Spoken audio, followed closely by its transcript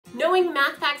Knowing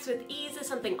math facts with ease is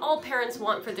something all parents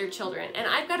want for their children, and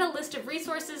I've got a list of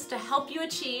resources to help you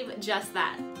achieve just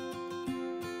that.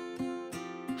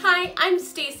 Hi, I'm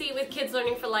Stacey with Kids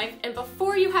Learning for Life, and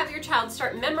before you have your child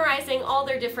start memorizing all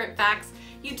their different facts,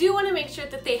 you do want to make sure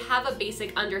that they have a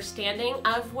basic understanding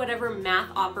of whatever math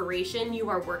operation you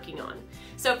are working on.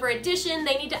 So for addition,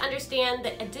 they need to understand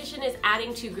that addition is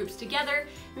adding two groups together.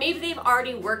 Maybe they've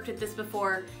already worked with this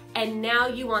before, and now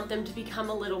you want them to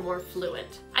become a little more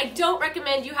fluent. I don't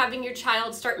recommend you having your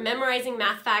child start memorizing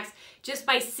math facts just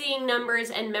by seeing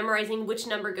numbers and memorizing which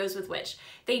number goes with which.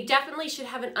 They definitely should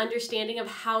have an understanding of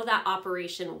how that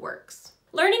operation works.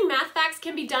 Learning math facts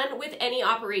can be done with any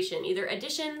operation, either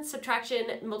addition, subtraction,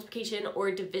 multiplication, or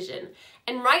division.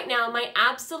 And right now, my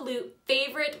absolute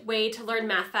favorite way to learn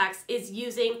math facts is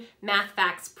using Math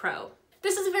Facts Pro.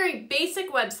 This is a very basic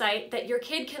website that your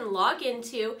kid can log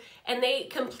into, and they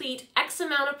complete X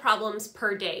amount of problems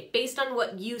per day based on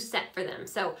what you set for them.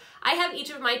 So I have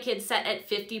each of my kids set at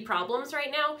 50 problems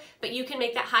right now, but you can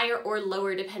make that higher or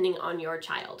lower depending on your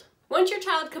child. Once your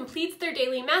child completes their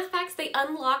daily math facts, they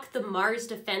unlock the Mars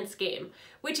Defense game,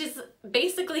 which is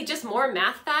basically just more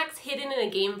math facts hidden in a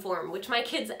game form, which my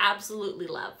kids absolutely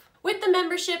love. With the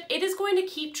membership, it is going to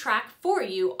keep track for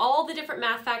you all the different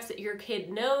math facts that your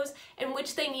kid knows and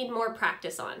which they need more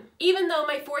practice on. Even though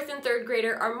my 4th and 3rd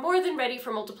grader are more than ready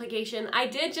for multiplication, I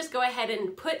did just go ahead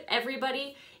and put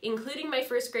everybody, including my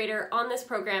 1st grader, on this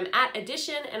program at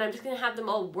addition, and I'm just going to have them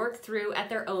all work through at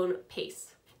their own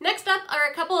pace. Next up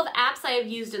are a couple of apps I have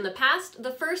used in the past,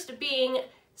 the first being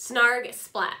Snargg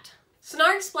Splatt.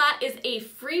 Snargg Splatt is a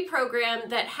free program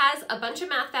that has a bunch of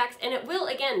math facts, and it will,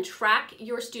 again, track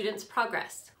your student's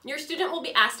progress. Your student will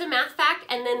be asked a math fact,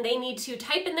 and then they need to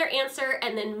type in their answer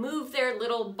and then move their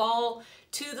little ball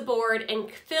to the board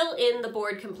and fill in the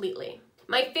board completely.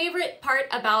 My favorite part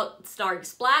about Snargg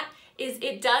Splatt is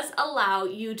it does allow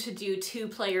you to do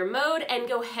 2-player mode and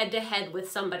go head-to-head with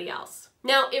somebody else.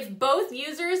 Now, if both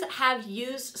users have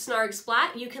used Snargg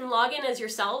Splatt, you can log in as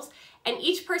yourselves, and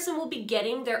each person will be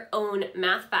getting their own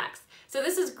math facts. So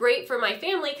this is great for my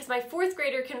family because my 4th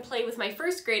grader can play with my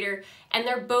 1st grader, and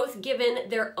they're both given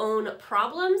their own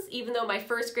problems, even though my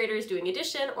 1st grader is doing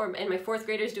addition and my 4th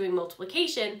grader is doing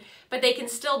multiplication, but they can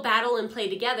still battle and play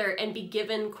together and be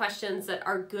given questions that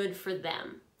are good for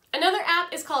them. Another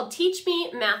app is called Teach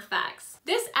Me Math Facts.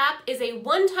 This app is a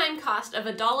one-time cost of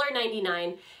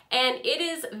 $1.99, and it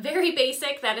is very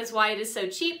basic, that is why it is so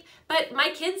cheap, but my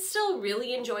kids still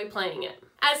really enjoy playing it.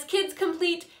 As kids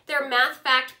complete their math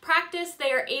fact practice,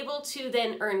 they are able to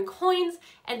then earn coins,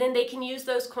 and then they can use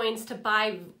those coins to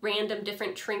buy random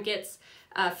different trinkets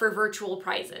for virtual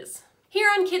prizes. Here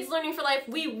on Kids Learning for Life,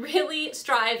 we really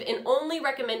strive in only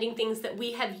recommending things that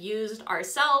we have used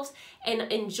ourselves and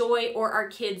enjoy or our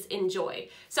kids enjoy.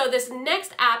 So this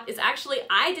next app is actually,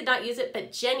 I did not use it,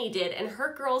 but Jenny did, and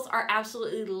her girls are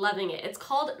absolutely loving it. It's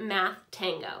called Math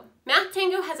Tango. Math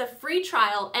Tango has a free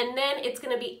trial, and then it's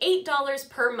going to be $8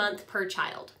 per month per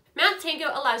child. Math Tango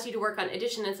allows you to work on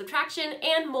addition and subtraction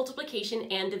and multiplication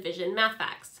and division math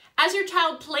facts. As your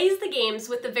child plays the games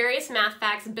with the various math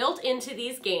facts built into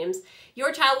these games,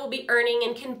 your child will be earning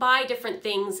and can buy different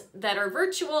things that are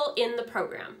virtual in the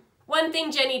program. One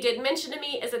thing Jenny did mention to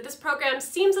me is that this program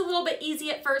seems a little bit easy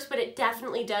at first, but it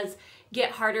definitely does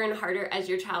get harder and harder as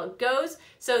your child goes,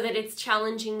 so that it's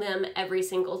challenging them every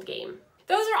single game.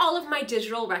 Those are all of my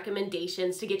digital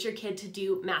recommendations to get your kid to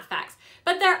do math facts,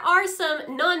 but there are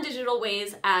some non-digital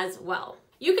ways as well.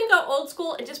 You can go old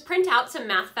school and just print out some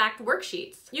math fact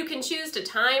worksheets. You can choose to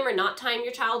time or not time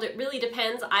your child. It really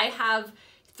depends. I have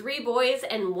 3 boys,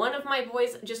 and one of my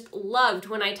boys just loved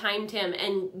when I timed him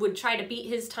and would try to beat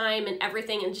his time and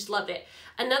everything and just loved it.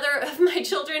 Another of my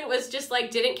children was just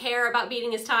like, didn't care about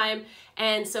beating his time,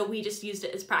 and so we just used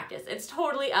it as practice. It's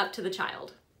totally up to the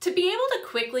child. To be able to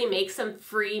quickly make some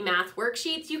free math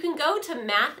worksheets, you can go to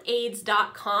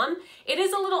mathaids.com. It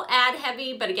is a little ad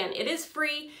heavy, but again, it is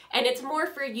free, and it's more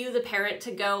for you, the parent,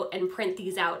 to go and print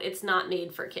these out. It's not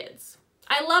made for kids.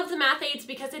 I love the Math Aids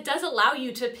because it does allow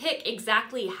you to pick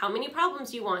exactly how many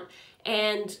problems you want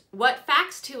and what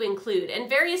facts to include and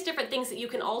various different things that you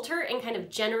can alter and kind of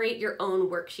generate your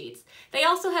own worksheets. They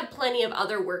also have plenty of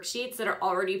other worksheets that are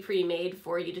already pre-made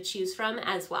for you to choose from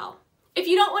as well. If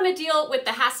you don't want to deal with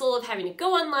the hassle of having to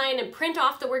go online and print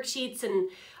off the worksheets and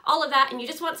all of that, and you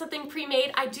just want something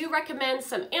pre-made, I do recommend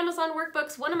some Amazon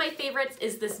workbooks. One of my favorites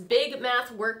is this big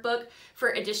math workbook for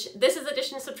addition. This is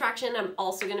addition and subtraction. I'm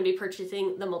also going to be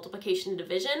purchasing the multiplication and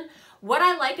division. What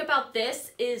I like about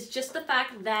this is just the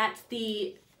fact that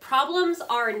the problems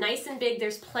are nice and big.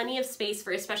 There's plenty of space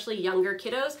for especially younger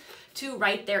kiddos to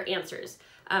write their answers.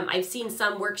 I've seen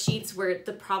some worksheets where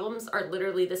the problems are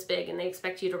literally this big and they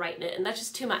expect you to write in it, and that's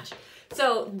just too much.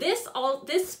 So this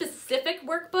specific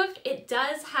workbook, it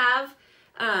does have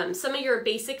some of your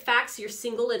basic facts, your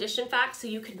single edition facts, so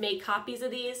you could make copies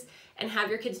of these and have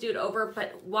your kids do it over.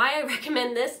 But why I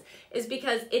recommend this is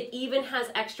because it even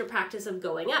has extra practice of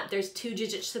going up. There's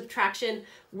 2-digit subtraction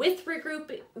with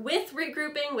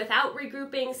regrouping, without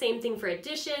regrouping, same thing for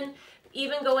addition,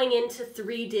 even going into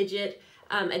 3-digit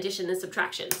addition and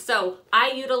subtraction. So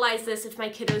I utilize this if my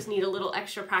kiddos need a little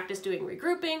extra practice doing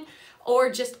regrouping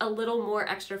or just a little more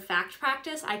extra fact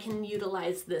practice, I can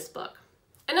utilize this book.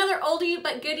 Another oldie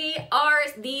but goodie are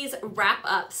these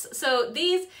wrap-ups. So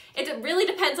these, it really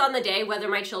depends on the day whether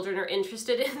my children are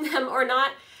interested in them or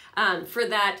not. For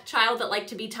that child that liked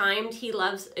to be timed, he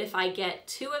loves if I get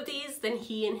 2 of these, then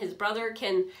he and his brother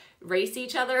can race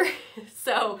each other.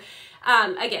 So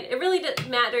again, it really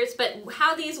matters, but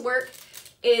how these work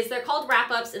is they're called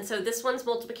wrap-ups, and so this one's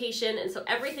multiplication, and so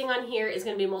everything on here is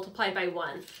going to be multiplied by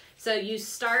 1. So you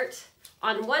start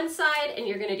on one side and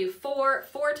you're going to do 4.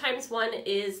 4 times 1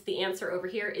 is the answer over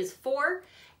here is 4,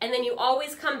 and then you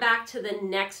always come back to the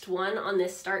next one on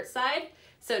this start side.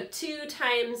 So 2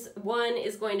 times 1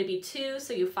 is going to be 2,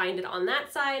 so you find it on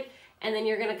that side, and then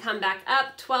you're going to come back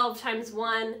up. 12 times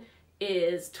 1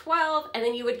 is 12, and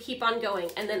then you would keep on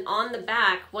going. And then on the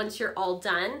back, once you're all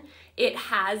done, it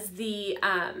has the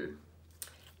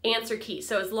answer key.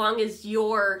 So as long as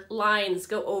your lines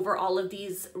go over all of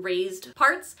these raised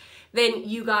parts, then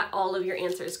you got all of your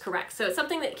answers correct. So it's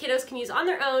something that kiddos can use on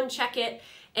their own, check it,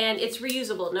 and it's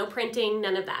reusable, no printing,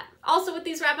 none of that. Also with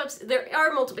these wrap-ups, there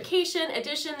are multiplication,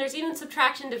 addition, there's even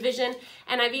subtraction, division,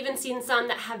 and I've even seen some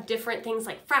that have different things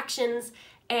like fractions,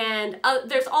 and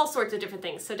there's all sorts of different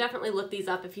things. So definitely look these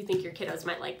up if you think your kiddos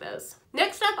might like those.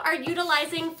 Next up are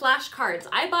utilizing flashcards.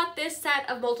 I bought this set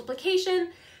of multiplication.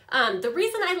 The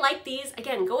reason I like these,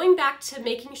 again, going back to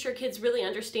making sure kids really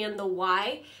understand the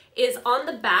why, is on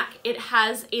the back it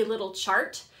has a little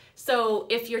chart. So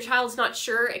if your child's not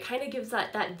sure, it kind of gives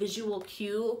that visual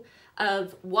cue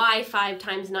of why 5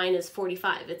 times 9 is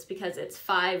 45. It's because it's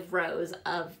 9 rows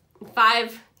of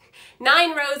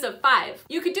 5.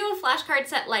 You could do a flashcard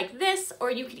set like this,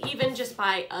 or you could even just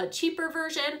buy a cheaper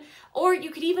version, or you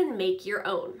could even make your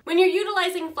own. When you're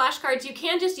utilizing flashcards, you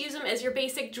can just use them as your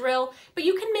basic drill, but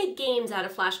you can make games out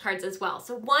of flashcards as well.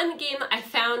 So one game that I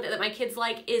found that my kids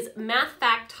like is Math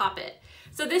Fact Top It.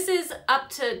 So this is up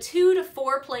to 2 to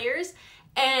 4 players,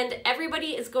 and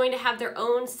everybody is going to have their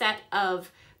own set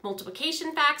of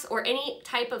multiplication facts or any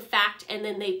type of fact, and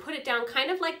then they put it down kind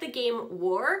of like the game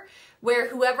War, where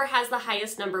whoever has the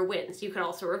highest number wins. You could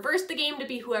also reverse the game to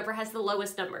be whoever has the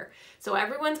lowest number. So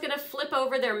everyone's gonna flip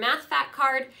over their math fact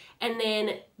card and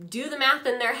then do the math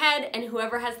in their head, and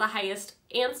whoever has the highest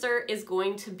answer is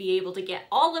going to be able to get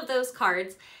all of those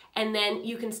cards, and then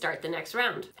you can start the next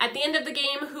round. At the end of the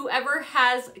game, whoever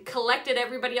has collected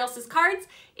everybody else's cards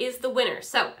is the winner.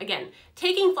 So again,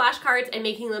 taking flashcards and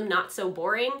making them not so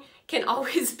boring can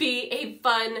always be a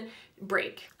fun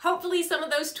break. Hopefully some of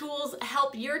those tools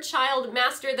help your child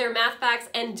master their math facts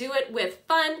and do it with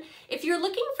fun. If you're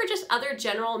looking for just other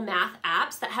general math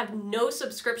apps that have no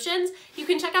subscriptions, you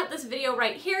can check out this video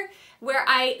right here where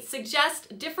I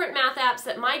suggest different math apps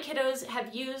that my kiddos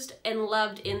have used and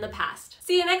loved in the past.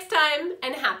 See you next time,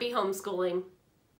 and happy homeschooling.